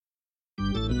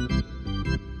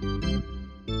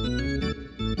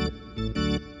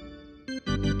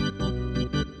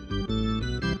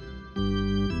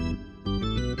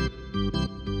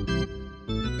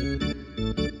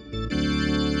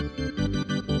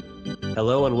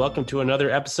Hello and welcome to another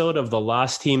episode of the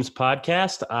Lost Teams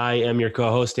podcast. I am your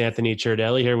co-host, Anthony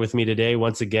Cherdelli. Here with me today,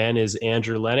 once again, is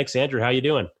Andrew Lennox. Andrew, how you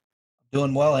doing?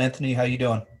 Doing well, Anthony. How you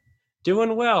doing?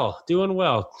 Doing well.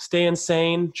 Staying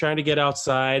sane, trying to get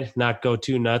outside, not go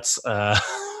too nuts,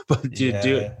 but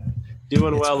doing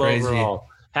well crazy. Overall.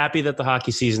 Happy that the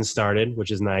hockey season started,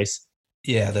 which is nice.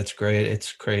 Yeah, that's great.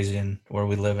 It's crazy in where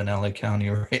we live in LA County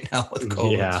right now with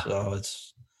COVID. Yeah. So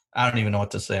I don't even know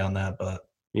what to say on that, but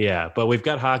yeah, but we've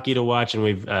got hockey to watch, and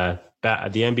we've the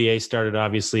NBA started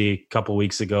obviously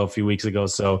a few weeks ago.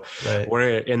 So right.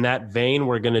 We're in that vein.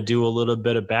 We're going to do a little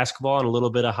bit of basketball and a little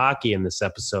bit of hockey in this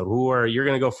episode. You're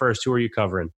going to go first? Who are you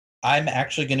covering? I'm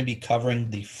actually going to be covering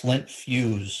the Flint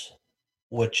Fuze,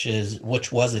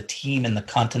 which was a team in the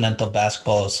Continental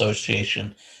Basketball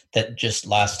Association that just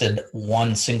lasted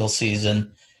one single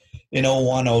season in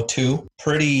 01-02.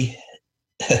 Pretty,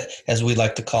 as we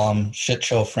like to call them, shit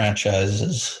show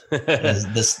franchises.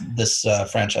 this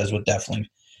franchise would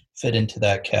definitely fit into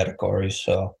that category.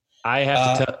 So I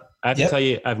have to tell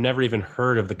you, I've never even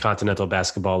heard of the Continental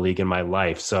Basketball League in my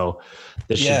life. So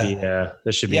this should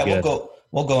be good.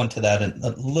 We'll go into that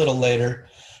a little later.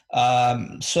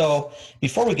 So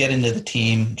before we get into the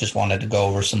team, just wanted to go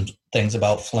over some things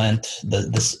about Flint.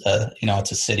 It's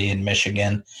a city in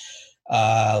Michigan.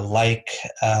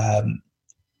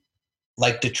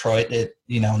 Like Detroit,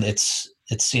 it's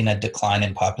seen a decline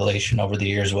in population over the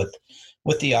years with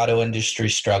the auto industry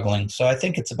struggling. So I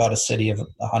think it's about a city of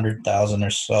 100,000 or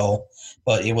so,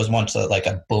 but it was once like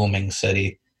a booming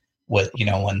city with,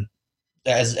 when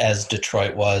as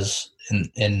Detroit was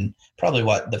in probably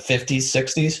the 50s,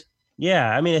 60s.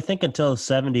 Yeah. I mean, I think until the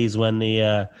 70s when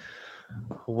the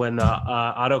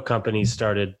auto companies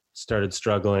started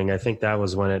struggling. I think that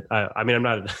was when I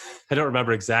don't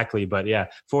remember exactly, but yeah,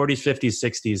 40s, 50s,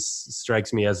 60s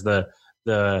strikes me as the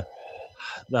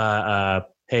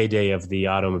heyday of the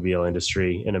automobile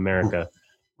industry in America.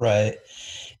 Right.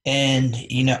 And,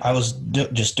 I was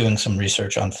just doing some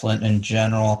research on Flint in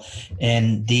general,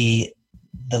 and the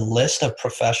list of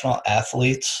professional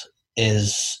athletes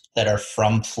that are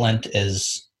from Flint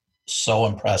is so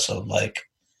impressive. Like,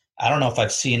 I don't know if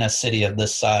I've seen a city of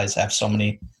this size have so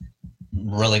many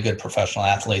really good professional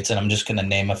athletes, and I'm just going to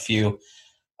name a few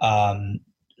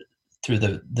through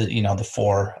the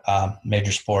four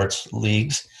major sports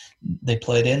leagues they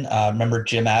played in. Remember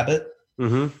Jim Abbott?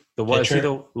 Mm-hmm. Is he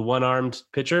the one-armed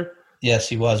pitcher? Yes,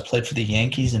 he was. Played for the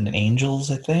Yankees and the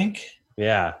Angels, I think.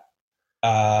 Yeah.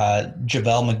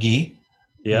 JaVale McGee,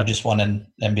 who just won an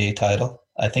NBA title.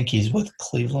 I think he's with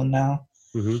Cleveland now.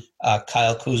 Mm-hmm.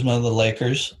 Kyle Kuzma of the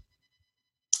Lakers.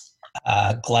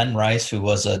 Glenn Rice, who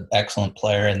was an excellent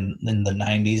player in the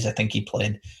 90s. I think he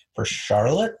played for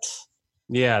Charlotte.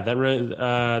 Yeah, that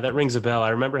rings a bell. I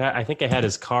remember. I think I had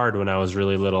his card when I was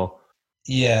really little.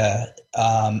 Yeah,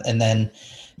 and then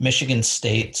Michigan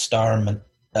State star,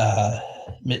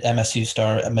 MSU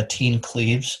star Mateen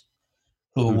Cleaves,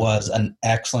 who was an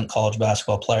excellent college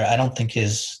basketball player. I don't think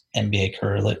his NBA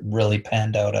career really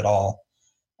panned out at all.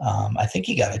 I think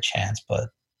he got a chance, but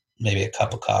maybe a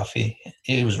cup of coffee.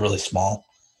 He was really small.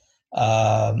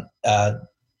 Former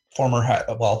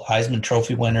Heisman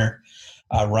Trophy winner,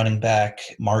 running back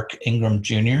Mark Ingram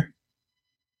Jr.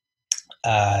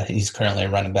 He's currently a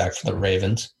running back for the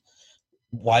Ravens.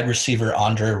 Wide receiver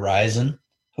Andre Rison,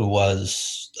 who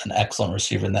was an excellent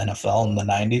receiver in the NFL in the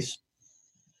 90s.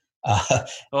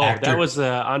 That was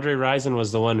Andre Rison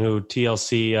was the one who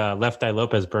TLC Left Eye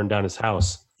Lopez burned down his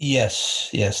house.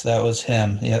 Yes, that was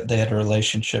him. Yeah, they had a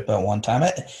relationship at one time,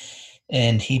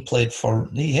 and he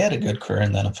had a good career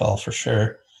in the NFL for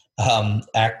sure.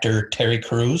 Actor Terry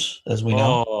Crews, as we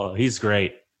know. Oh, he's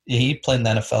great. He played in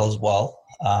the NFL as well.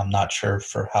 I'm not sure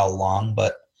for how long,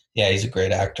 but yeah, he's a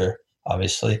great actor,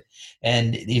 obviously.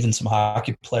 And even some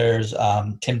hockey players,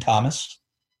 Tim Thomas.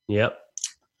 Yep.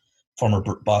 Former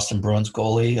Boston Bruins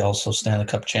goalie, also Stanley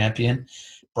Cup champion.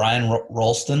 Brian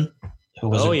Rolston, who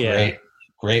was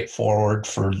great forward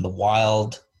for the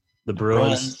Wild. The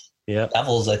Bruins. Yep.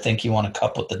 Devils, I think he won a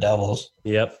cup with the Devils.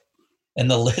 Yep. And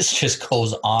the list just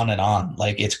goes on and on.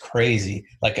 Like, it's crazy.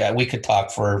 Like, we could talk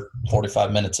for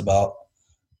 45 minutes about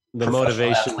the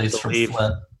motivation to leave.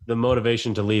 The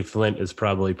motivation to leave Flint is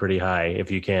probably pretty high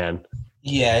if you can.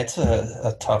 Yeah, it's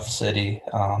a tough city.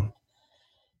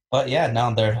 But yeah,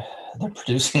 now they're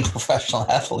producing professional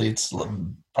athletes,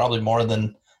 probably more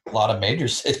than a lot of major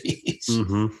cities.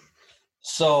 Mm-hmm.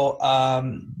 So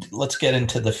let's get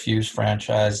into the Fuze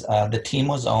franchise. The team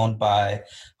was owned by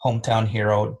hometown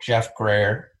hero Jeff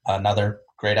Grayer, another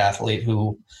great athlete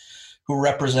who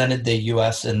represented the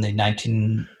U.S. in the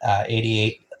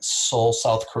 1988 Seoul,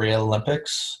 South Korea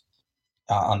Olympics.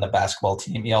 on the basketball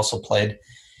team. He also played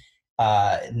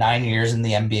 9 years in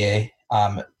the NBA.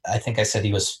 I think I said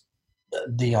he was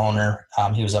the owner.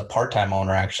 He was a part-time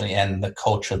owner, actually, and the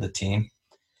coach of the team.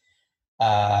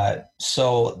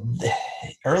 So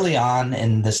early on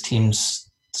in this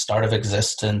team's start of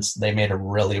existence, they made a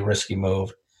really risky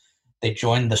move. They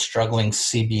joined the struggling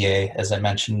CBA, as I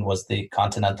mentioned, was the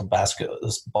Continental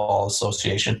Basketball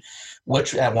Association,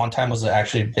 which at one time was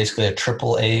actually basically a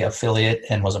AAA affiliate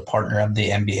and was a partner of the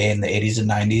NBA in the 80s and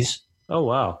 90s. Oh,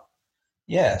 wow.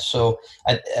 Yeah, so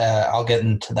I'll get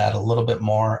into that a little bit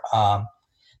more.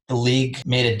 The league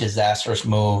made a disastrous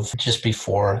move just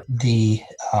before the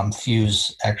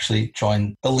Fuze actually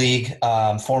joined the league.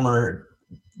 Former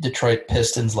Detroit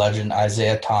Pistons legend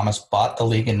Isaiah Thomas bought the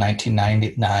league in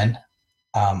 1999.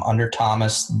 Under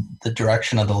Thomas, the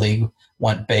direction of the league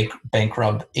went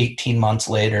bankrupt 18 months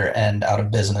later and out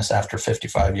of business after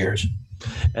 55 years.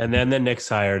 And then the Knicks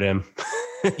hired him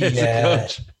as a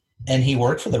coach. And he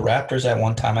worked for the Raptors at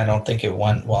one time. I don't think it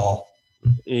went well.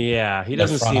 Yeah, he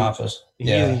doesn't front seem office.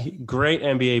 Yeah, great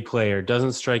NBA player.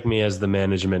 Doesn't strike me as the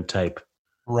management type.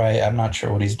 Right. I'm not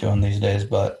sure what he's doing these days,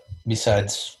 but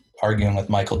besides arguing with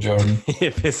Michael Jordan,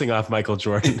 pissing off Michael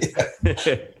Jordan.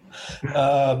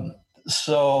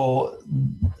 So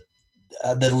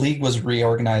the league was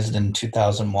reorganized in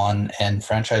 2001, and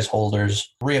franchise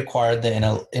holders reacquired the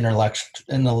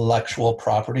intellectual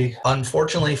property.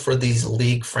 Unfortunately for these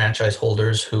league franchise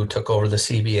holders who took over the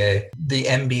CBA, the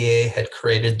NBA had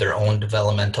created their own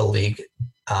developmental league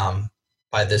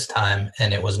by this time,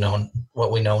 and it was known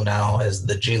what we know now as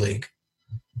the G League.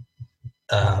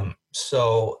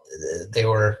 So they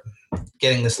were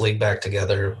getting this league back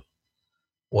together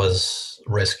was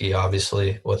risky,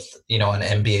 obviously, with, an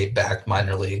NBA-backed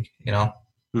minor league,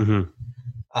 Mm-hmm.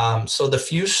 So the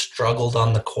Fuze struggled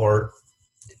on the court.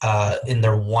 In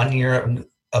their 1 year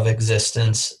of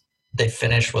existence, they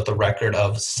finished with a record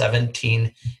of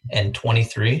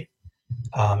 17-23,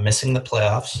 missing the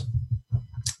playoffs.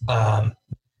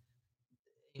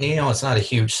 It's not a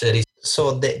huge city.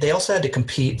 So they also had to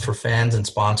compete for fans and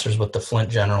sponsors with the Flint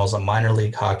Generals, a minor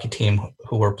league hockey team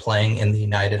who were playing in the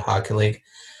United Hockey League.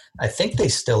 I think they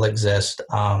still exist.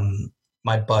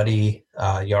 My buddy,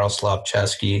 Yaroslav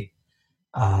Chesky,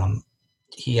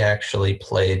 he actually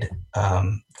played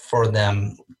for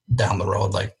them down the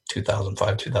road, like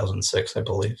 2005, 2006, I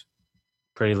believe.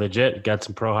 Pretty legit. Got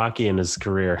some pro hockey in his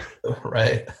career.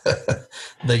 Right.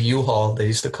 The U-Haul, they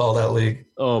used to call that league.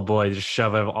 Oh, boy. Just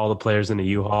shove all the players in a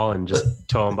U-Haul and just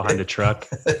tow them behind a truck.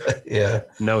 Yeah.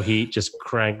 No heat. Just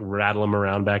rattle them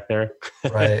around back there.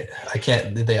 Right.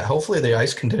 Hopefully the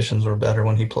ice conditions were better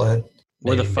when he played.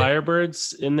 Were the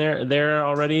Firebirds in there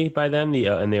already by then,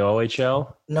 in the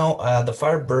OHL? No, the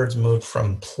Firebirds moved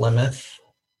from Plymouth.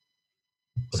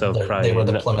 So they were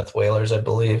the Plymouth Whalers, I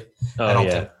believe. Oh, I don't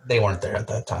think they weren't there at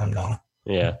that time, no.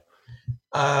 Yeah.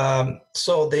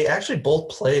 So they actually both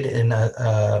played in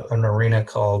an arena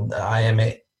called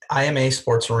IMA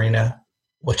Sports Arena,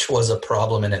 which was a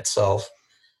problem in itself.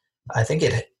 I think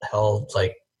it held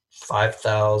like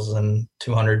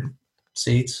 5,200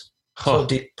 seats. So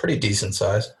pretty decent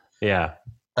size. Yeah.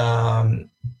 So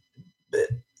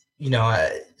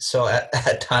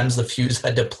at times the Fuze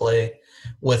had to play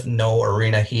with no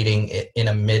arena heating in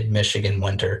a mid-Michigan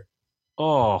winter.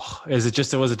 Oh, was it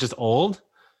just old?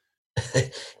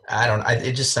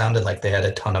 It just sounded like they had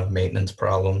a ton of maintenance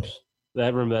problems.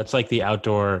 That's like the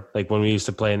outdoor, like when we used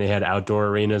to play and they had outdoor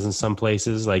arenas in some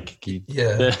places. Like,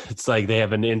 yeah, it's like they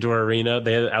have an indoor arena.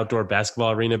 They have an outdoor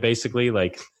basketball arena, basically.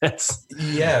 Like that's.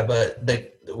 Yeah, but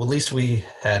at least we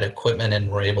had equipment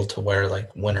and were able to wear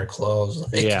like winter clothes.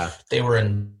 They were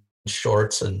in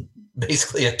shorts and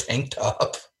basically a tank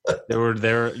top.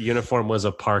 Their uniform was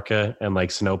a parka and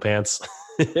like snow pants.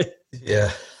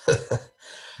 Yeah.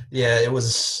 Yeah, it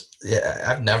was. Yeah,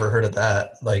 I've never heard of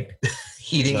that. Like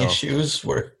heating issues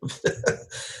were.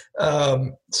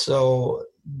 So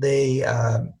they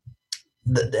and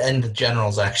the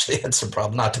Generals actually had some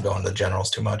problem. Not to go into the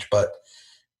Generals too much, but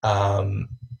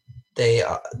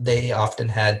they often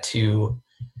had to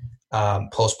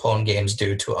postpone games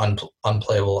due to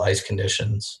unplayable ice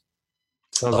conditions.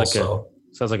 Sounds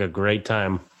like a great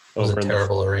time. It was a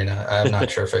terrible arena. I'm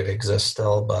not sure if it exists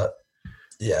still, but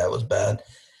yeah, it was bad.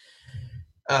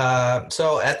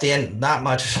 So at the end, not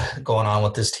much going on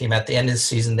with this team. At the end of the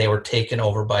season, they were taken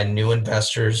over by new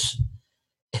investors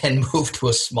and moved to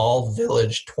a small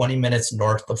village 20 minutes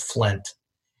north of Flint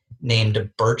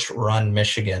named Birch Run,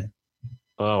 Michigan.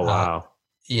 Oh, wow.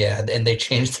 Yeah, and they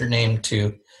changed their name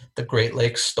to the Great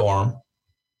Lakes Storm.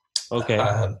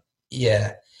 Okay.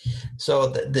 Yeah. So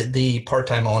the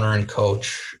part-time owner and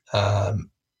coach,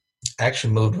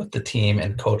 actually moved with the team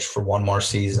and coached for one more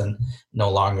season, no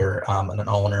longer an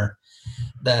owner.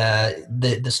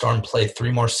 The Storm played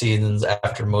 3 more seasons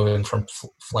after moving from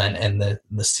Flint, and the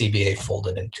CBA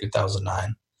folded in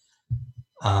 2009.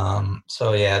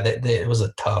 So yeah, it was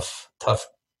a tough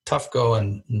go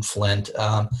in Flint.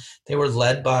 They were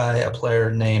led by a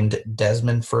player named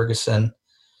Desmond Ferguson.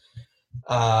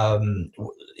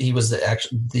 He was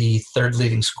the third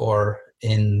leading scorer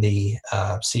in the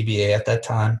CBA at that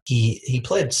time. He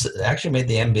actually made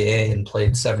the NBA and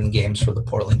played 7 games for the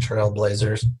Portland Trail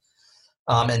Blazers,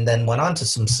 and then went on to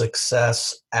some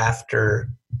success after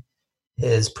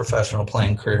his professional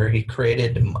playing career. He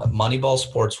created Moneyball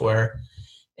Sportswear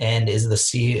and is the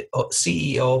CEO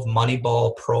of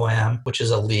Moneyball Pro-Am, which is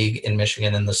a league in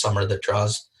Michigan in the summer that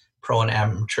draws pro and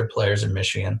amateur players in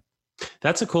Michigan.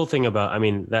 That's a cool thing about, I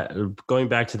mean, that going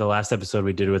back to the last episode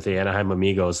we did with the Anaheim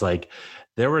Amigos, like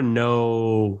there were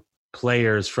no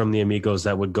players from the Amigos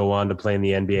that would go on to play in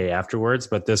the NBA afterwards.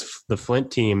 But the Flint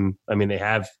team, I mean, they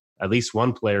have at least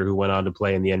one player who went on to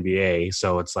play in the NBA.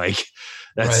 So it's like,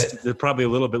 that's probably a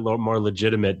little bit more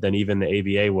legitimate than even the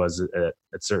ABA was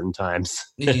at certain times.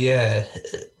 Yeah.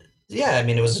 I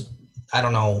mean, it was, I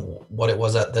don't know what it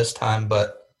was at this time,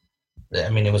 but I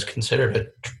mean, it was considered a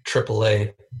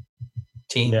AAA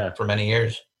team for many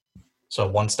years. So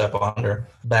one step under.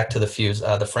 Back to the Fuse.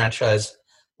 The franchise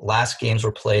first game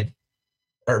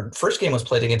was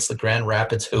played against the Grand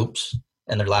Rapids Hoops,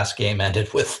 and their last game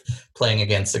ended with playing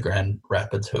against the Grand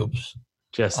Rapids Hoops.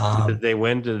 Did they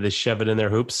win? Did they shove it in their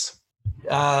hoops?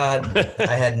 I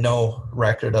had no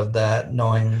record of that,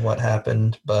 knowing what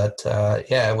happened. But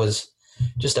it was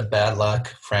just a bad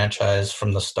luck franchise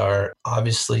from the start.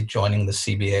 Obviously, joining the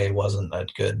CBA wasn't a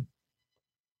good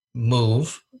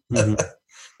move.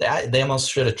 Mm-hmm. They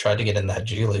almost should have tried to get in that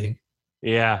G League.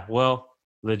 Yeah, well,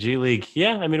 the G League,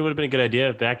 I mean, it would have been a good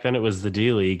idea. Back then it was the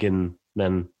D League, and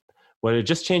then it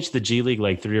just changed the G League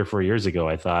like 3 or 4 years ago,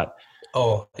 I thought.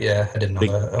 Oh, yeah, I didn't know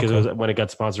that. Because it was when it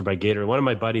got sponsored by Gator. One of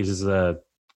my buddies works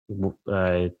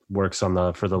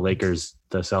for the Lakers,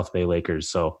 the South Bay Lakers.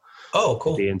 So,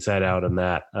 cool. The inside out on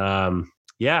that.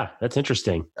 That's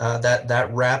interesting. That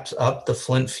wraps up the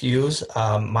Flint Fuse.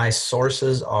 My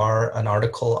sources are an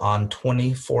article on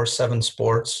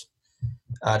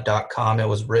 247sports.com. It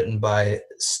was written by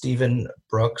Stephen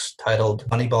Brooks, titled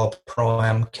Moneyball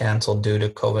Pro-Am Canceled Due to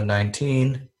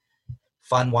COVID-19.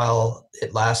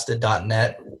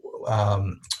 FunWhileItLasted.net,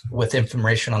 with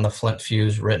information on the Flint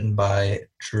Fuse, written by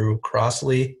Drew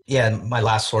Crossley. Yeah, my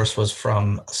last source was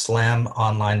from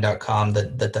slamonline.com.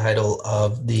 The title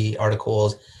of the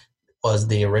article was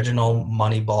The Original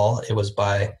Moneyball. It was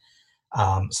by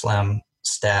Slam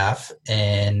staff,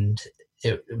 and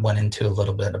it went into a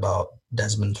little bit about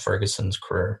Desmond Ferguson's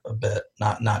career a bit.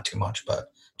 Not too much, but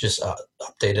just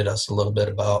updated us a little bit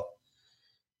about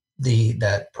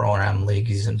that Pro-Am league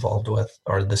he's involved with,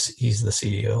 or he's the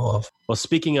CEO of. Well,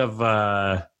 speaking of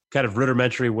kind of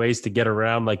rudimentary ways to get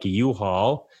around like a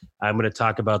U-Haul, I'm going to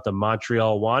talk about the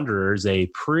Montreal Wanderers, a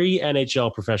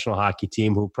pre-NHL professional hockey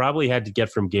team who probably had to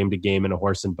get from game to game in a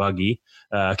horse and buggy,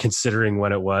 considering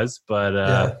when it was,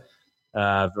 but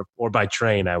or by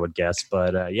train, I would guess.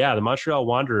 But the Montreal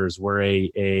Wanderers were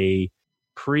a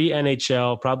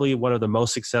pre-NHL, probably one of the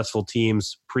most successful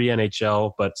teams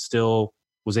pre-NHL, but still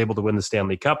was able to win the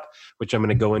Stanley Cup, which I'm going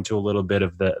to go into a little bit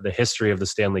of the history of the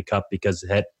Stanley Cup, because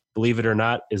it, believe it or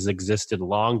not, has existed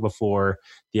long before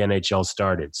the NHL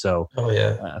started. So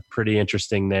pretty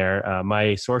interesting there.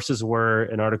 My sources were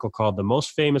an article called The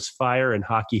Most Famous Fire in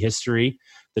Hockey History,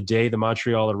 The Day the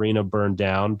Montreal Arena Burned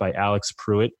Down, by Alex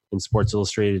Pruitt in Sports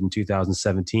Illustrated in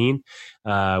 2017.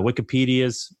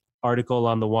 Wikipedia's article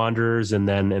on the Wanderers, and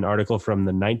then an article from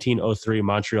the 1903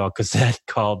 Montreal Gazette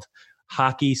called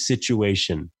Hockey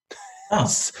Situation.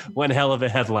 One hell of a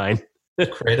headline.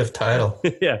 Creative title.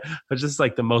 Yeah, but just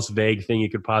like the most vague thing you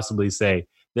could possibly say.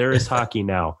 There is hockey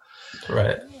now.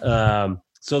 Right.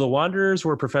 So the Wanderers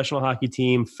were a professional hockey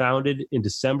team founded in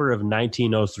December of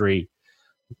 1903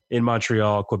 in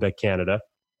Montreal, Quebec, Canada.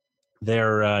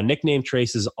 Their nickname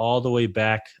traces all the way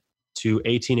back to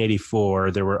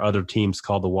 1884. There were other teams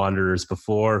called the Wanderers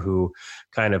before, who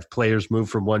kind of players moved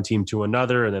from one team to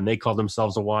another, and then they called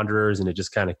themselves the Wanderers, and it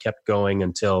just kind of kept going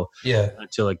until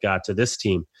it got to this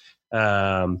team.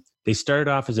 They started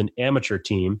off as an amateur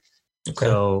team. Okay.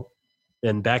 So,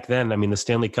 and back then, I mean, the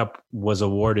Stanley Cup was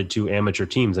awarded to amateur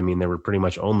teams. I mean, there were pretty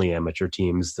much only amateur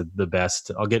teams. The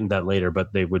best, I'll get into that later,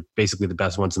 but they would basically, the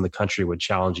best ones in the country would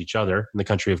challenge each other in the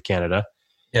country of Canada.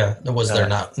 Yeah. Was there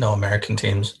no American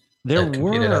teams? There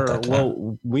were.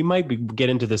 Well, we might get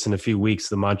into this in a few weeks.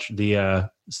 The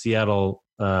Seattle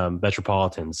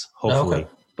Metropolitans, hopefully.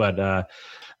 but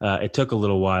it took a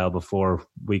little while before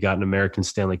we got an American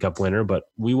Stanley Cup winner, but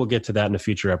we will get to that in a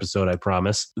future episode, I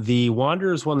promise. The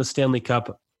Wanderers won the Stanley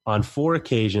Cup on 4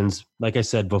 occasions, like I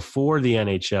said, before the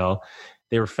NHL.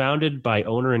 They were founded by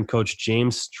owner and coach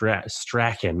James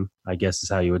Strachan, I guess is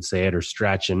how you would say it, or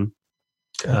Strachan.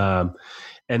 Okay.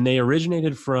 And they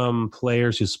originated from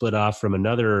players who split off from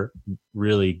another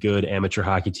really good amateur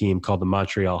hockey team called the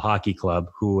Montreal Hockey Club,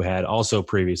 who had also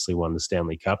previously won the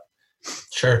Stanley Cup.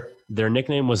 Sure. Their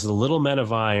nickname was the Little Men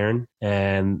of Iron,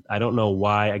 and I don't know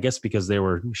why. I guess because they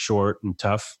were short and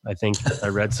tough, I think I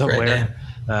read somewhere.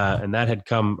 And that had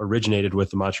originated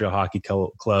with the Montreal Hockey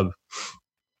Club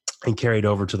and carried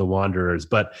over to the Wanderers.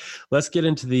 But let's get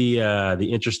into the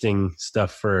interesting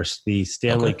stuff first, the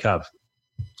Stanley Cup.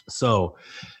 So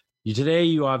today,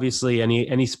 you obviously,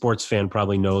 any sports fan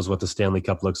probably knows what the Stanley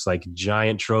Cup looks like.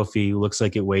 Giant trophy, looks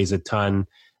like it weighs a ton.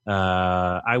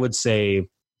 I would say,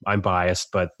 I'm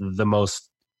biased, but the most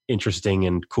interesting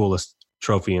and coolest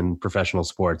trophy in professional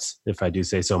sports, if I do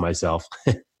say so myself.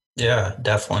 Yeah,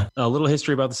 definitely. A little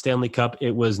history about the Stanley Cup.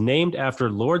 It was named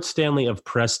after Lord Stanley of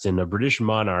Preston, a British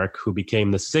monarch who became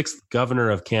the 6th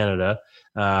governor of Canada.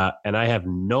 And I have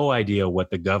no idea what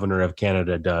the governor of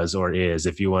Canada does or is.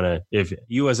 If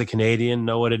you as a Canadian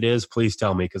know what it is, please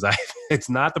tell me, because it's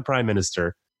not the prime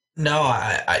minister. No,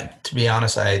 I to be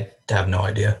honest, I have no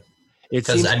idea.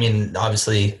 Because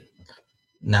obviously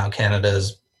now Canada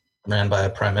is ran by a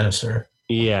prime minister.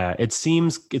 Yeah, it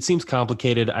seems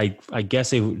complicated. I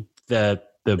guess the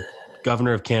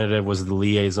governor of Canada was the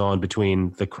liaison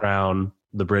between the crown,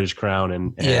 the British crown,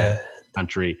 and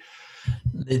country.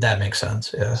 That makes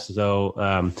sense. Yeah.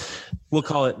 So we'll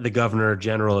call it the Governor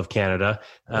General of Canada.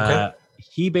 Okay.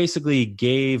 He basically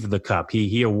gave the cup.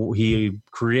 He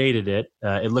created it.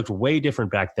 It looked way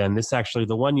different back then. This actually,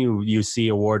 the one you see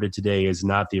awarded today is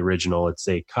not the original. It's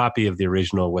a copy of the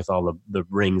original with all the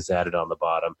rings added on the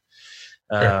bottom.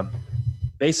 Sure.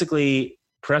 Basically,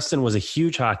 Preston was a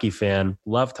huge hockey fan,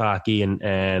 loved hockey,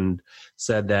 and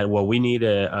said that, well, we need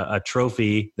a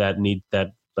trophy that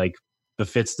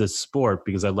befits this sport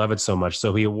because I love it so much.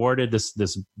 So he awarded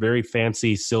this very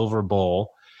fancy silver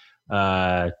bowl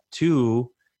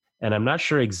to, and I'm not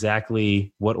sure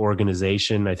exactly what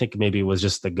organization. I think maybe it was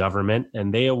just the government,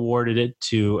 and they awarded it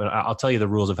to. And I'll tell you the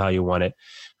rules of how you won it.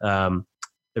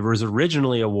 It was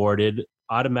originally awarded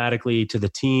automatically to the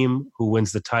team who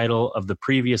wins the title of the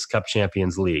previous Cup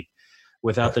Champions League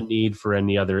without the need for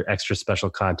any other extra special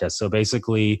contest. So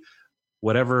basically,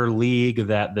 whatever league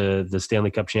that the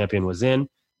Stanley Cup champion was in,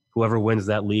 whoever wins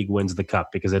that league wins the cup,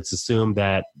 because it's assumed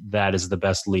that is the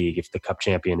best league if the Cup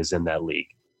champion is in that league.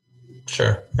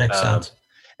 Sure, makes sense.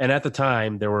 And at the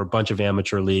time, there were a bunch of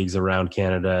amateur leagues around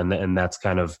Canada, and that's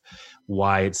kind of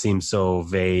why it seems so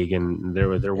vague, and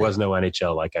there was no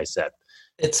NHL, like I said.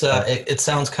 It's it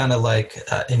sounds kind of like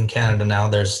in Canada now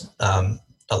there's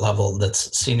a level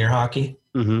that's senior hockey,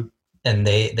 mm-hmm. and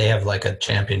they have like a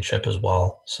championship as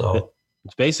well. So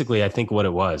it's basically, I think, what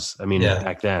it was. I mean,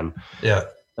 back then. Yeah.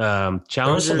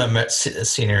 Challenger, there were some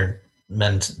senior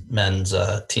men's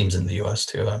teams in the U.S.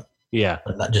 too.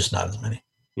 But not as many.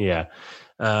 Yeah.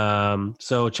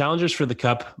 So challengers for the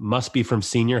Cup must be from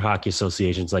senior hockey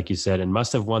associations, like you said, and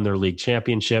must have won their league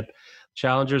championship.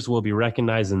 Challengers will be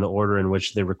recognized in the order in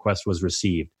which the request was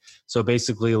received. So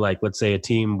basically, like, let's say a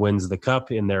team wins the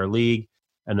Cup in their league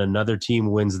and another team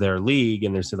wins their league,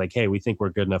 and they're saying like, hey, we think we're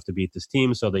good enough to beat this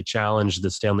team. So they challenge the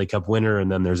Stanley Cup winner,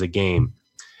 and then there's a game.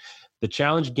 The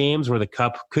challenge games where the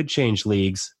Cup could change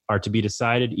leagues are to be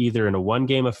decided either in a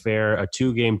 1-game affair, a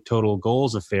 2-game total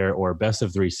goals affair, or a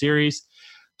best-of-3 series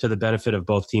to the benefit of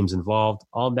both teams involved.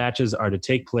 All matches are to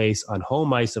take place on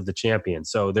home ice of the champion.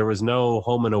 So there was no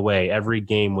home and away. Every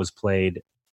game was played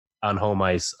on home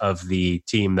ice of the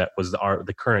team that was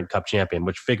the current Cup champion,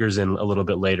 which figures in a little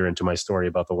bit later into my story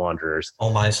about the Wanderers.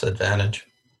 Home ice advantage.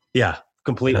 Yeah,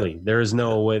 completely. There is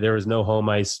no way. There is no home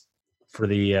ice for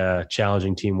the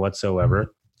challenging team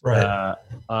whatsoever. Right.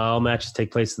 All matches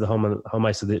take place at the home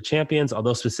ice of the champions,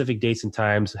 although specific dates and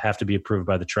times have to be approved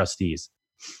by the trustees.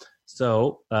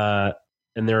 So,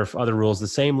 and there are other rules. The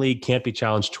same league can't be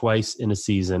challenged twice in a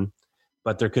season,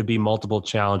 but there could be multiple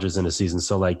challenges in a season.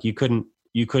 So, like, you couldn't.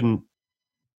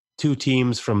 Two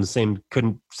teams from the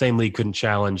same league couldn't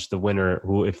challenge the winner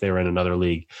if they were in another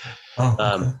league. Oh,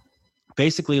 okay.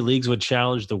 Basically, leagues would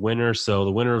challenge the winner. So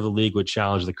the winner of the league would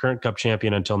challenge the current Cup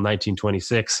champion until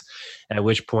 1926, at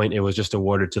which point it was just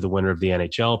awarded to the winner of the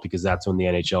NHL, because that's when the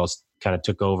NHL kind of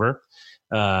took over,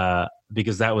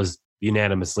 because that was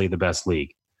unanimously the best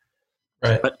league.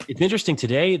 Right. But it's interesting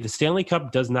today, the Stanley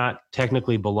Cup does not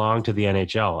technically belong to the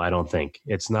NHL. I don't think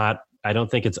it's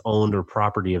owned or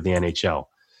property of the NHL.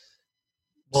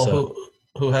 Well, So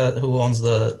who owns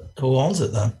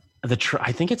it then?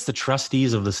 I think it's the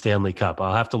trustees of the Stanley Cup.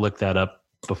 I'll have to look that up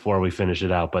before we finish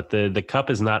it out. But the cup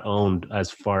is not owned, as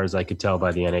far as I could tell,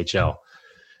 by the NHL.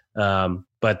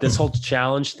 But this whole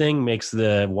challenge thing makes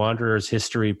the Wanderers'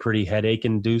 history pretty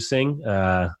headache-inducing,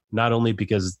 not only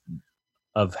because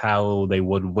of how they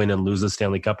would win and lose the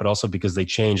Stanley Cup, but also because they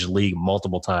changed league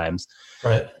multiple times.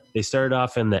 Right. They started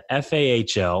off in the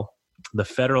FAHL, the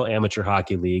Federal Amateur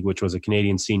Hockey League, which was a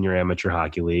Canadian senior amateur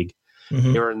hockey league.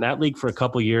 Mm-hmm. They were in that league for a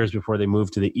couple of years before they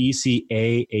moved to the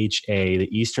ECAHA, the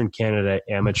Eastern Canada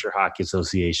Amateur Hockey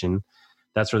Association.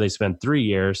 That's where they spent 3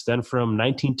 years. Then from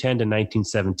 1910 to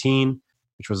 1917,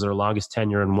 which was their longest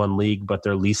tenure in one league, but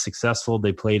their least successful,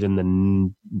 they played in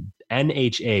the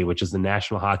NHA, which is the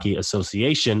National Hockey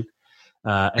Association.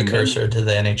 Precursor to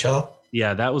the NHL?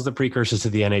 Yeah, that was the precursor to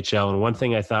the NHL. And one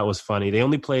thing I thought was funny, they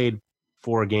only played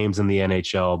 4 games in the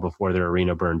NHL before their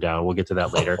arena burned down. We'll get to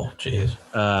that later. Oh, jeez.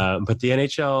 But the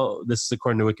NHL, this is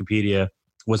according to Wikipedia,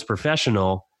 was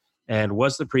professional and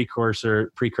was the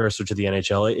precursor to the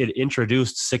NHL. It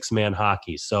introduced 6-man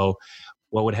hockey. So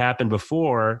what would happen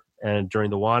before and during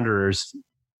the Wanderers'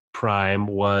 prime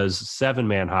was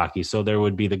 7-man hockey. So there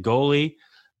would be the goalie,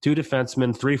 2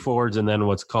 defensemen, 3 forwards, and then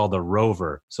what's called a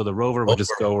rover. So the rover would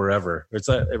just go wherever. It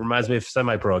reminds me of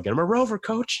semi-pro again. I'm a rover,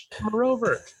 coach. I'm a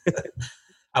rover.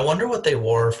 I wonder what they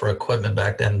wore for equipment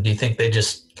back then. Do you think they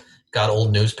just got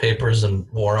old newspapers and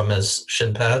wore them as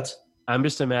shin pads? I'm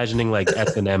just imagining like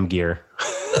S&M gear.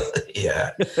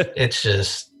 Yeah. It's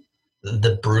just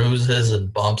the bruises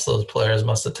and bumps those players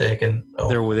must have taken.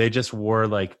 Oh. They just wore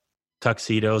like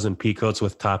tuxedos and peacoats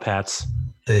with top hats.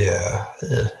 Yeah.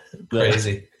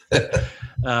 Crazy.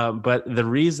 But the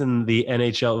reason the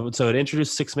NHL, so it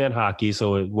introduced 6-man hockey.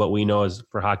 So what we know is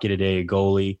for hockey today, a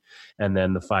goalie and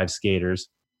then the 5 skaters.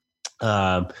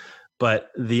 But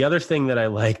the other thing that I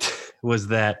liked was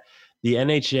that the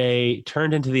NHA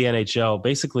turned into the NHL.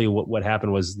 Basically what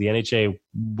happened was the NHA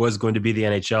was going to be the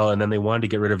NHL, and then they wanted to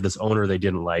get rid of this owner they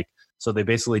didn't like. So they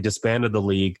basically disbanded the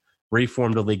league,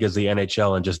 reformed the league as the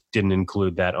NHL, and just didn't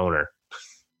include that owner.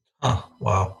 Oh,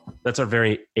 wow. That's a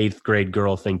very 8th grade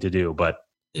girl thing to do, but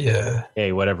yeah.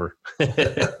 Hey, whatever.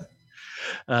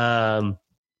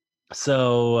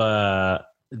 So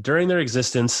during their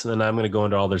existence, and I'm going to go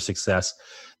into all their success,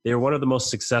 they were one of the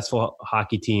most successful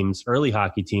early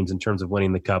hockey teams in terms of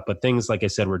winning the cup. But things, like I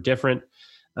said, were different.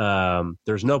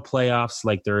 There's no playoffs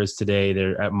like there is today.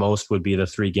 There at most would be the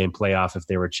 3-game playoff if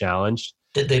they were challenged.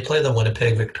 Did they play the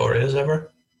Winnipeg Victorias ever?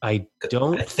 I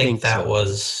think that so.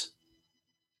 Was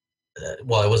it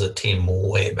was a team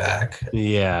way back.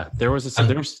 Yeah,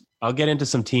 I'll get into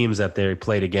some teams that they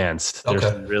played against. There's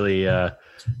some really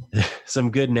some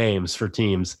good names for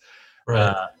teams.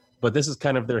 Right. But this is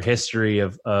kind of their history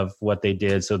of what they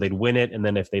did. So they'd win it, and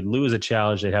then if they'd lose a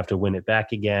challenge, they'd have to win it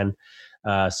back again.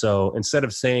 So instead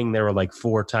of saying they were like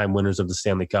 4-time winners of the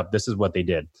Stanley Cup, this is what they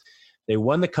did. They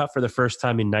won the cup for the first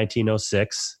time in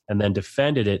 1906 and then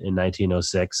defended it in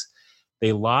 1906.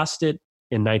 They lost it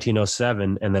in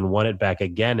 1907 and then won it back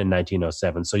again in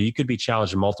 1907. So you could be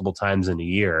challenged multiple times in a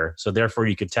year. So therefore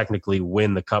you could technically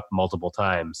win the cup multiple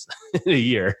times in a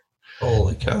year.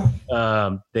 Holy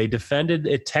cow. They defended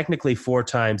it technically 4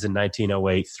 times in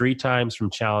 1908, 3 times from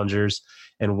challengers,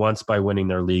 and once by winning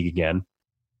their league again.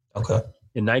 Okay.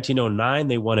 In 1909,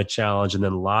 they won a challenge and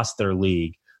then lost their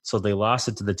league. So they lost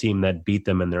it to the team that beat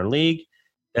them in their league.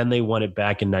 Then they won it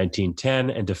back in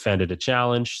 1910 and defended a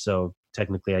challenge. So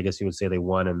technically, I guess you would say they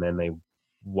won, and then they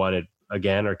won it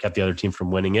again or kept the other team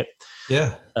from winning it.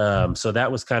 Yeah. So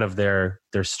that was kind of their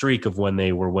streak of when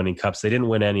they were winning cups. They didn't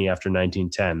win any after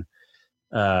 1910.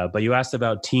 But you asked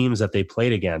about teams that they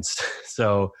played against.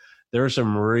 So there were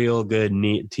some real good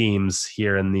teams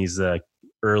here in these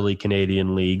early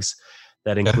Canadian leagues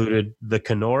that included the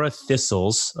Kenora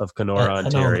Thistles of Kenora,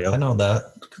 Ontario. I know that.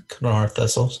 Kenora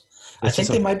Thistles. I think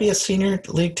they might be a senior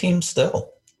league team still.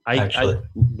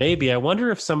 Maybe. I wonder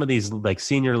if some of these like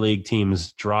senior league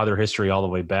teams draw their history all the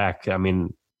way back. I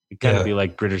mean, it kind of be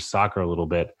like British soccer a little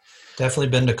bit. Definitely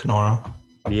been to Kenora.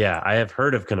 Yeah, I have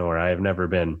heard of Kenora. I have never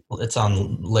been. It's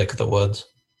on Lake of the Woods.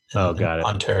 Got it.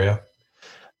 Ontario.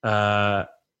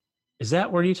 Is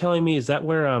that where you telling me? Is that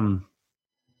where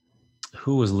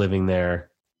who was living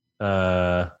there?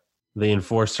 The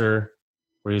enforcer,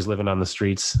 where he was living on the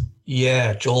streets.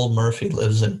 Yeah, Joel Murphy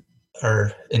lives in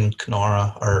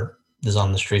Kenora, or is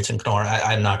on the streets in Kenora.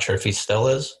 I'm not sure if he still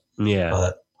is. Yeah,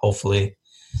 but hopefully,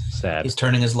 he's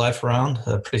turning his life around.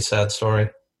 A pretty sad story.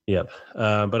 Yep.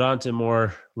 But on to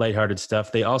more lighthearted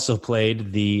stuff. They also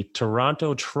played the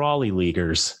Toronto Trolley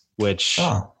Leaguers. which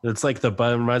it's like it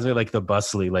reminds me of like the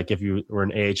Bus League. Like if you were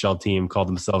an AHL team, called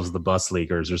themselves the Bus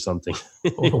Leaguers or something.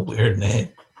 What a weird name.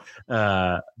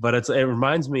 But it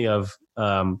reminds me of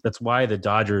that's why the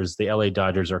LA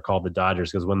Dodgers are called the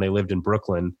Dodgers, because when they lived in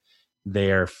Brooklyn,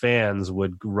 their fans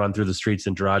would run through the streets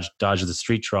and dodge the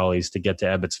street trolleys to get to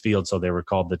Ebbets Field. So they were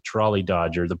called the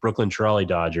Brooklyn Trolley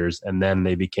Dodgers, and then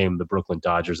they became the Brooklyn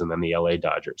Dodgers and then the LA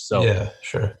Dodgers. So yeah,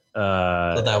 sure.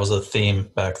 So that was a theme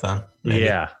back then. Maybe.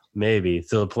 Yeah, maybe.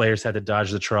 So the players had to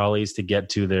dodge the trolleys to get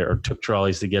to took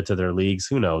trolleys to get to their leagues.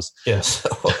 Who knows? Yes.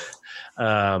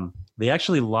 They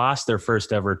actually lost their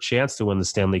first ever chance to win the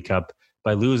Stanley Cup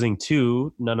by losing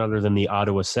to none other than the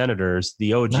Ottawa Senators,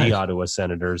 the OG Ottawa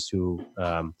Senators, who,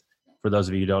 for those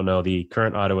of you who don't know, the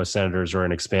current Ottawa Senators are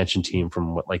an expansion team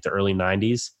from the early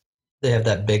 90s. They have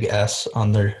that big S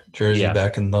on their jersey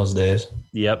back in those days.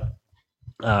 Yep.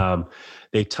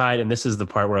 They tied, and this is the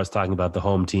part where I was talking about the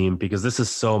home team, because this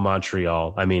is so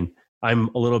Montreal. I mean, I'm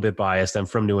a little bit biased. I'm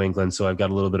from New England, so I've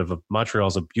got a little bit of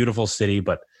Montreal's a beautiful city,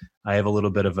 but I have a little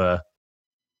bit of a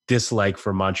dislike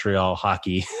for Montreal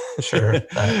hockey. Sure.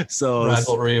 So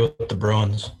rivalry with the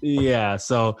Bruins. Yeah.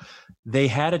 So they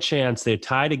had a chance. They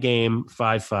tied a game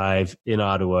 5-5 in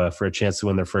Ottawa for a chance to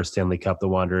win their first Stanley Cup. The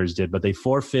Wanderers did, but they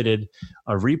forfeited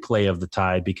a replay of the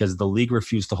tie because the league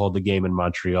refused to hold the game in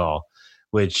Montreal,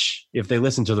 which, if they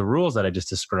listen to the rules that I just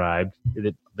described,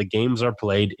 the games are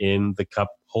played in the cup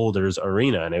holders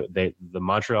arena, and the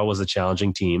Montreal was a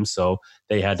challenging team, so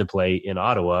they had to play in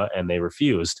Ottawa, and they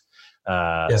refused.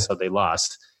 So they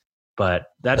lost. But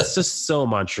that's just so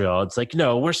Montreal. It's like,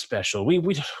 no, we're special. We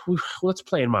let's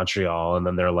play in Montreal. And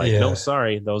then they're like, no,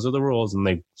 sorry, those are the rules. And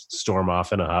they storm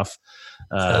off in a huff.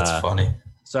 That's funny.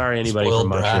 Sorry, anybody Spoiled from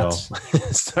Montreal.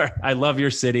 Sorry, I love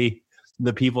your city.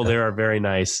 The people there are very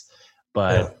nice,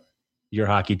 but your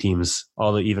hockey teams,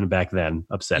 even back then,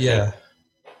 upset me. I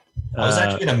was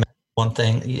actually going to mention one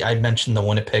thing. I mentioned the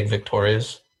Winnipeg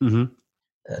Victorias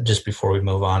just before we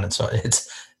move on. And so it's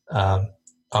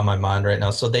on my mind right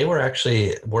now. So they were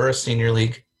a senior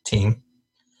league team.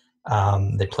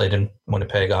 They played in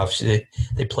Winnipeg, obviously.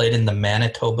 They played in the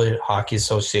Manitoba Hockey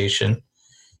Association.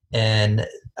 And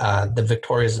the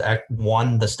Victorias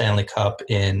won the Stanley Cup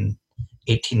in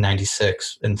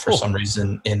 1896, and for some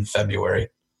reason in February.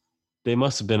 They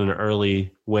must have been an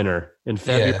early winner in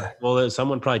February. Yeah. Well,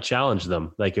 someone probably challenged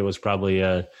them. Like it was probably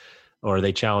or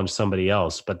they challenged somebody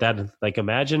else. But that, like,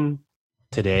 imagine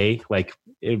today, like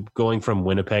going from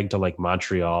Winnipeg to like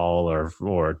Montreal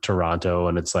or Toronto,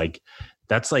 and it's like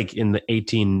that's like in the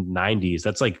 1890s.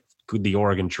 That's like the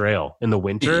Oregon Trail in the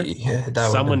winter.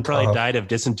 Someone probably died of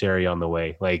dysentery on the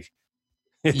way. Like,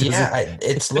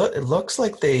 it looks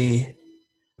like they.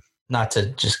 Not to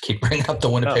just keep bringing up the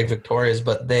Winnipeg Victorias,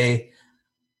 but they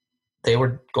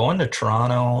were going to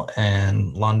Toronto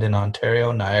and London,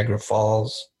 Ontario, Niagara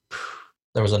Falls.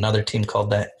 There was another team called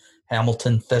the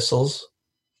Hamilton Thistles.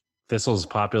 Thistle's a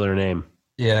popular name.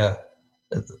 Yeah.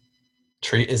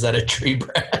 Is that a tree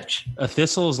branch? A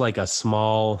thistle is like a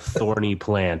small thorny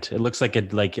plant. It looks like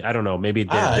I don't know, maybe.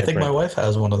 I think my wife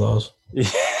has one of those.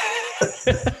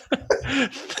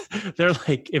 They're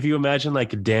like, if you imagine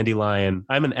like a dandelion.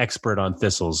 I'm an expert on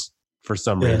thistles for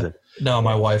some reason. No,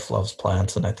 my wife loves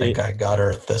plants, and I think I got her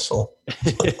a thistle.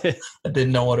 I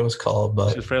didn't know what it was called,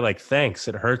 but she's probably like, thanks.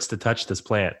 It hurts to touch this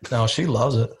plant. No, she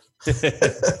loves it.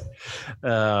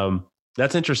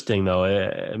 That's interesting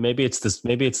though. Maybe it's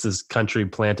this country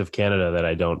plant of Canada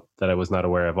that I was not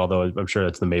aware of, although I'm sure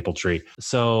it's the maple tree.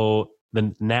 So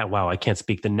I can't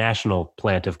speak. The national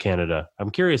plant of Canada. I'm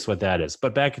curious what that is.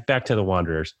 But back to the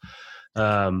Wanderers.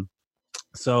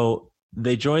 So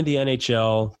they joined the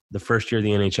NHL the first year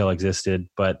the NHL existed,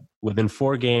 but within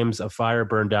 4 games, a fire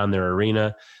burned down their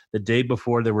arena the day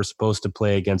before they were supposed to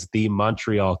play against the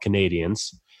Montreal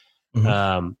Canadiens.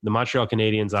 The Montreal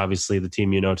Canadiens, obviously the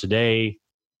team you know today,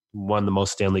 won the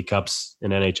most Stanley Cups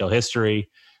in NHL history.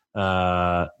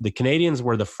 The Canadiens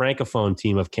were the Francophone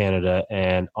team of Canada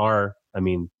and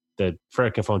the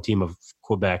Francophone team of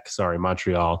Quebec,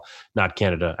 Montreal, not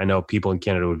Canada. I know people in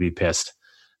Canada would be pissed.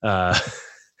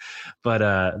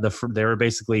 But they were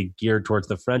basically geared towards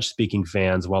the French-speaking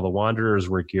fans, while the Wanderers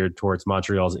were geared towards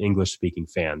Montreal's English-speaking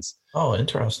fans. Oh,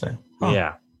 interesting.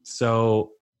 Yeah.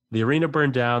 So the arena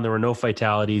burned down. There were no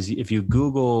fatalities. If you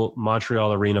Google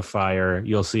Montreal Arena fire,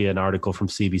 you'll see an article from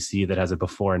CBC that has a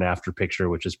before and after picture,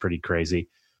 which is pretty crazy.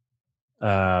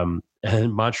 And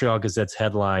Montreal Gazette's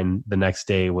headline the next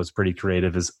day was pretty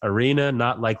creative: "Is arena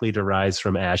not likely to rise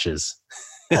from ashes?"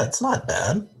 Yeah, it's not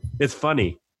bad. It's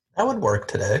funny. That would work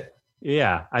today.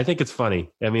 Yeah, I think it's funny.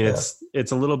 I mean,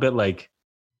 it's a little bit like,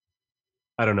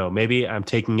 I don't know. Maybe I'm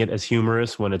taking it as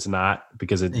humorous when it's not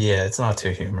because it's not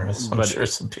too humorous. I'm sure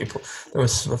there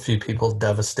was a few people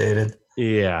devastated.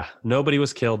 Yeah, nobody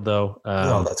was killed though.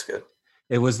 That's good.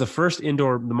 It was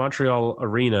the Montreal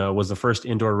Arena was the first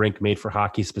indoor rink made for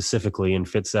hockey specifically and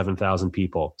fit 7,000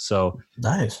 people. So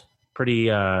nice. Pretty,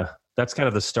 that's kind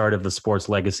of the start of the sports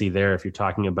legacy there. If you're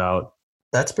talking about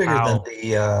that's bigger than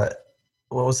the,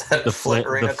 what was that? The Flint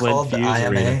called? Fuze the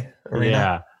IMA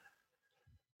arena.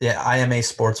 Yeah. IMA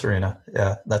Sports Arena.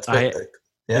 Yeah, that's big.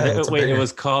 It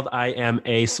was called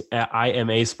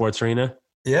IMA Sports Arena.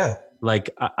 Yeah. Like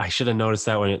I should have noticed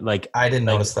that when I didn't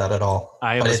notice that at all.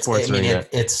 IMA Sports Arena.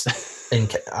 It's in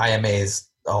IMA's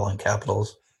all in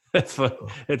capitals.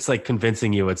 It's like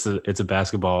convincing you it's a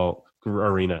basketball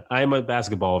arena. I'm a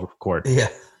basketball court. Yeah.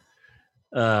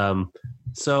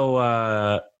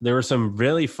 So there were some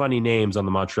really funny names on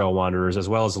the Montreal Wanderers as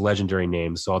well as legendary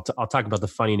names. So I'll talk about the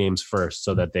funny names first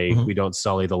so that we don't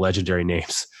sully the legendary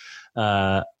names.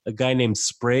 A guy named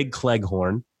Sprague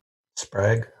Cleghorn.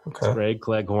 Sprague. Okay. Sprague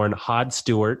Cleghorn. Hod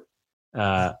Stewart.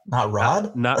 Not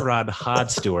Rod? Not Rod.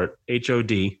 Hod Stewart.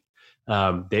 HOD.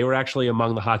 They were actually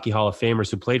among the Hockey Hall of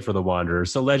Famers who played for the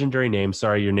Wanderers. So legendary names.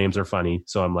 Sorry, your names are funny,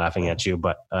 so I'm laughing at you.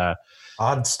 But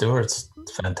Hod Stewart's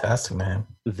fantastic name.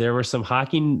 There were some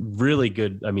really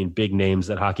good, big names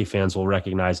that hockey fans will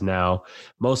recognize now,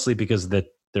 mostly because there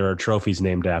are trophies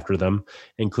named after them,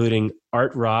 including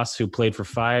Art Ross, who played for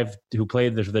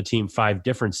the team 5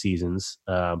 different seasons,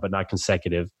 but not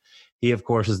consecutive. He, of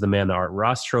course, is the man the Art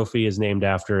Ross Trophy is named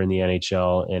after in the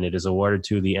NHL, and it is awarded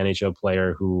to the NHL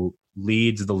player who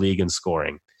leads the league in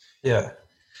scoring. Yeah.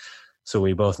 So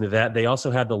we both knew that. They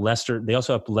also have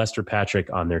Lester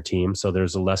Patrick on their team. So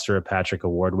there's a Lester Patrick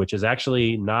Award, which is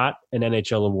actually not an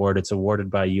NHL award. It's awarded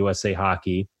by USA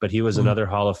Hockey, but he was another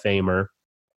Hall of Famer.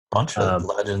 Bunch of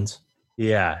legends.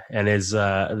 Yeah, and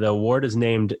the award is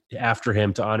named after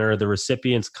him to honor the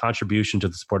recipient's contribution to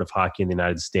the sport of hockey in the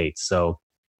United States. So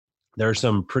there are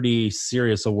some pretty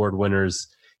serious award winners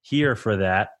here for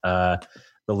that.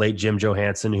 The late Jim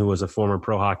Johansson, who was a former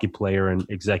pro hockey player and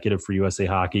executive for USA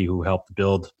Hockey, who helped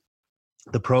build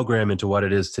the program into what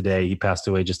it is today. He passed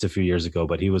away just a few years ago,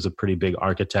 but he was a pretty big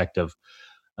architect of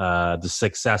the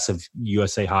success of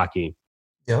USA Hockey.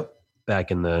 Yep.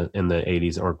 Back in the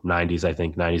 80s or 90s, I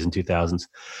think, 90s and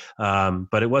 2000s.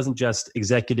 But it wasn't just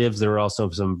executives. There were also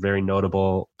some very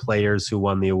notable players who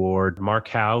won the award. Mark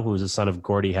Howe, who was the son of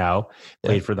Gordie Howe,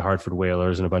 played for the Hartford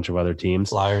Whalers and a bunch of other teams.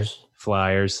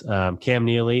 Flyers. Cam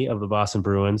Neely of the Boston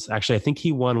Bruins. Actually, I think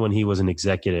he won when he was an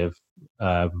executive.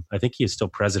 I think he is still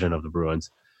president of the Bruins.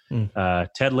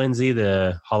 Ted Lindsay,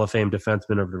 the Hall of Fame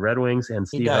defenseman of the Red Wings, and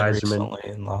Steve Yzerman.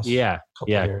 In the last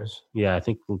couple years. Yeah, I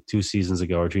think 2 seasons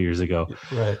ago or 2 years ago.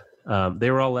 Right. They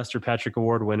were all Lester Patrick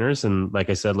Award winners, and like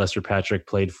I said, Lester Patrick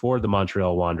played for the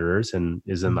Montreal Wanderers and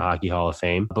is in the Hockey Hall of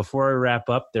Fame. Before I wrap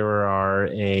up, here are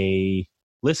a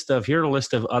list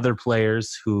of other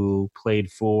players who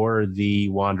played for the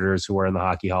Wanderers who are in the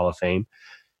Hockey Hall of Fame.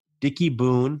 Dickie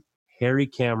Boone, Harry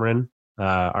Cameron,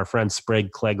 our friend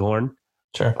Sprague Cleghorn.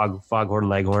 Sure. Foghorn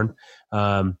Leghorn,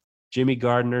 Jimmy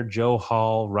Gardner, Joe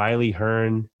Hall, Riley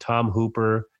Hearn, Tom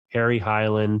Hooper, Harry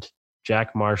Hyland,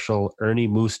 Jack Marshall, Ernie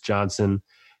Moose Johnson,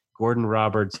 Gordon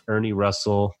Roberts, Ernie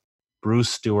Russell, Bruce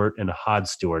Stewart, and Hod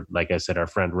Stewart. Like I said, our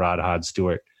friend Rod Hod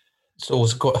Stewart. So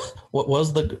what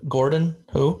was the Gordon?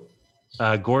 Who?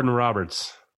 Gordon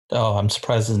Roberts. Oh, I'm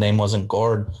surprised his name wasn't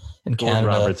Gord. In Canada.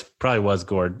 Roberts probably was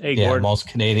Gord. Hey, yeah, Gord. Most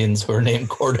Canadians who are named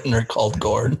Gordon are called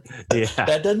Gord. Yeah,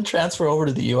 that doesn't transfer over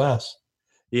to the U.S.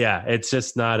 Yeah, it's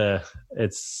just not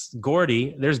it's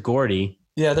Gordy. There's Gordy.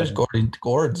 Yeah, there's Gordy.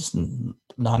 Gord's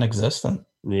non-existent.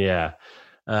 Yeah.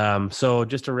 So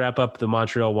just to wrap up the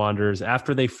Montreal Wanderers,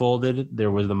 after they folded,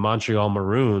 there was the Montreal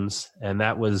Maroons, and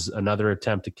that was another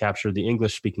attempt to capture the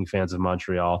English-speaking fans of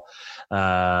Montreal.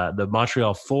 The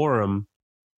Montreal Forum,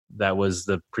 that was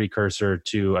the precursor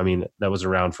to, that was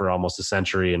around for almost a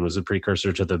century and was a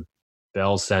precursor to the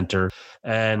Bell Center.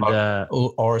 And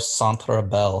or Centre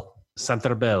Bell.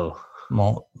 Centre Bell.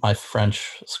 My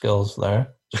French skills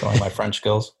there. Showing my French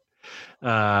skills.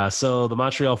 So the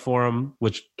Montreal Forum,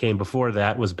 which came before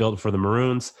that, was built for the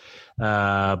Maroons.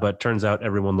 But turns out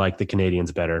everyone liked the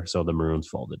Canadians better, so the Maroons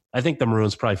folded. I think the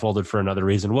Maroons probably folded for another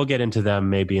reason. We'll get into them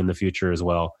maybe in the future as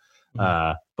well.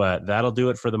 But that'll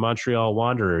do it for the Montreal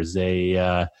Wanderers,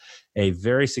 a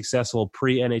very successful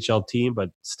pre-NHL team, but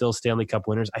still Stanley Cup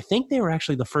winners. I think they were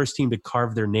actually the first team to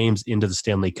carve their names into the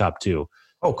Stanley Cup too.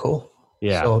 Oh, cool.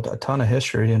 Yeah. So a ton of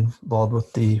history involved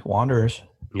with the Wanderers.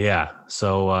 Yeah.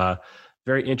 So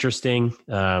very interesting.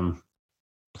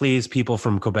 Please, people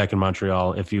from Quebec and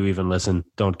Montreal, if you even listen,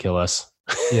 don't kill us.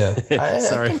 Yeah.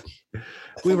 Sorry.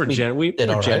 We were did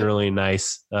all generally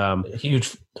nice.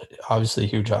 Obviously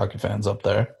huge hockey fans up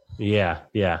there. Yeah.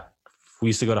 We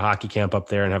used to go to hockey camp up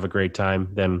there and have a great time.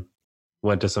 Then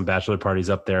went to some bachelor parties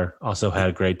up there. Also had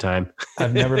a great time.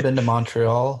 I've never been to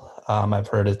Montreal. I've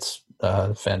heard it's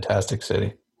a fantastic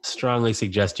city. Strongly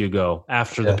suggest you go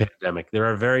after the pandemic. There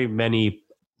are very many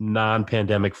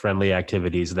non-pandemic friendly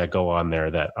activities that go on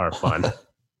there that are fun.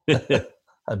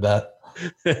 I bet.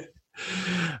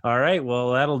 All right.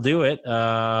 Well, that'll do it.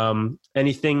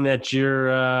 Anything that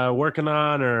you're working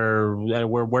on, or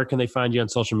where can they find you on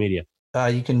social media?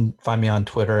 You can find me on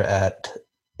Twitter at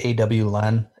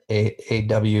AWLenn,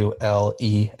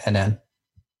 AWLENN.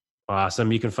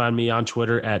 Awesome. You can find me on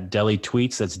Twitter at Deli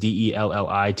Tweets. That's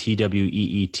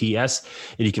DELLITWEETS.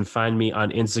 And you can find me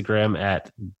on Instagram at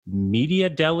Media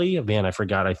Deli. Man, I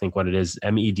forgot, I think, what it is.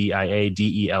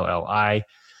 MEDIADELLI.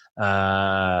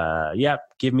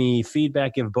 Give me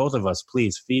feedback. Give both of us,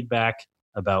 please, feedback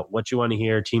about what you want to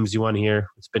hear, teams you want to hear.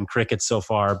 It's been crickets so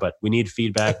far, but we need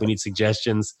feedback. We need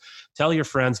suggestions. Tell your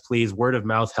friends, please. Word of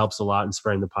mouth helps a lot in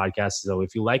spreading the podcast. So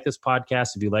if you like this podcast,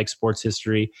 if you like sports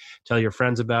history, tell your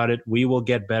friends about it. We will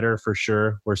get better for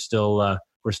sure. We're still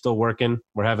working.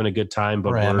 We're having a good time,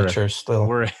 but we're amateurs still.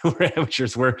 We're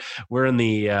amateurs. We're in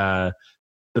the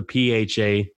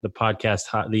PHA, the podcast,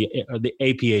 the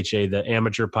APHA, the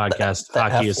Amateur Podcast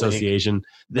Hockey Association.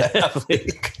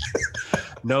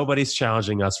 Nobody's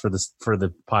challenging us for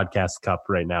the podcast cup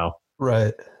right now.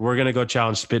 Right. We're gonna go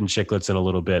challenge Spittin' Chicklets in a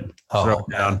little bit. Oh,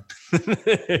 down.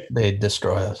 They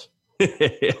destroy us.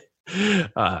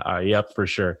 Yep, for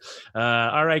sure.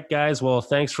 All right, guys. Well,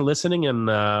 thanks for listening, and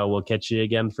we'll catch you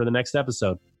again for the next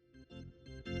episode.